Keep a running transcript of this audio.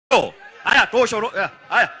tosho.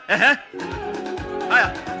 Haya,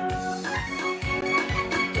 haya.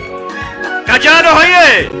 Kajiado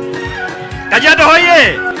hoye! Kajiado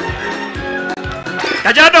hoye!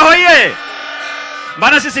 Kajiado hoye!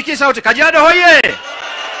 Mbona sisikii sauti? Kajiado hoye!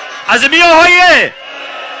 Azimio hoye!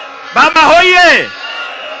 Baba hoye!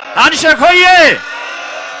 Handshake hoye!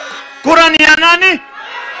 Kura ni ya nani?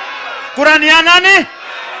 Kura ni ya nani?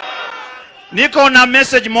 Niko na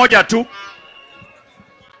message moja tu.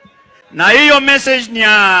 Na hiyo message ni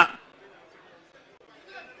ya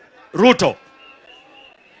Ruto.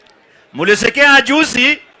 Mulisikia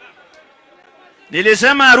juzi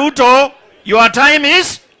nilisema Ruto, your time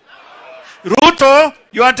is? Ruto,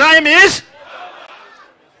 your time is?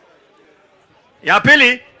 Ya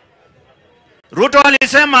pili, Ruto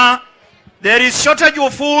alisema there is shortage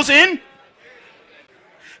of fools in?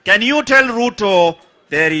 Can you tell Ruto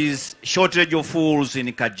there is shortage of fools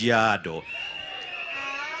in Kajiado?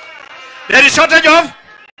 There is shortage of?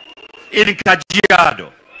 In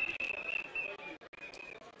Kajiado.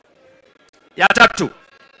 Ya tatu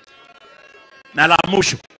na la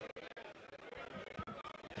mwisho,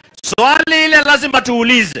 swali ile lazima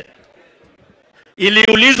tuulize,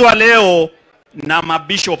 iliulizwa leo na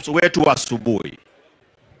mabishops wetu asubuhi,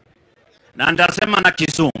 na nitasema na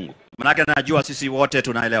Kizungu manake najua sisi wote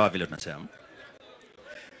tunaelewa vile tunasema.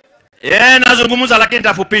 Nazungumza lakini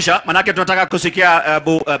nitafupisha manake tunataka kusikia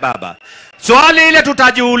baba. Swali ile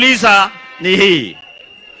tutajiuliza ni hii: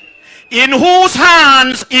 in whose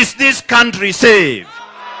hands is this country safe?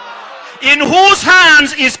 In whose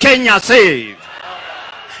hands is Kenya safe?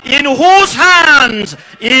 In whose hands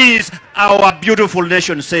is our beautiful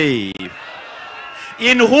nation safe?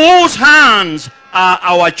 In whose hands are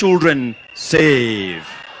our children safe?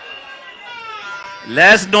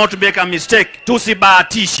 Let's not make a mistake.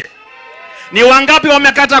 Tusibahatishe. Ni wangapi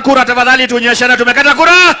wamekata kura? Tafadhali tuonyeshane tumekata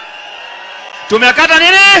kura. Tumekata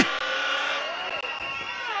nini?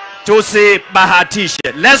 Tusibahatishe.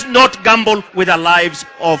 Let's not gamble with the lives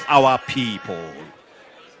of our people.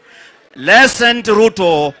 Let's send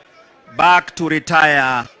Ruto back to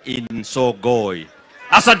retire in Sogoi.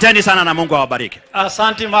 Asanteni sana na Mungu awabariki.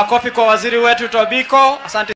 Asante, makofi kwa waziri wetu Tobiko. Asante.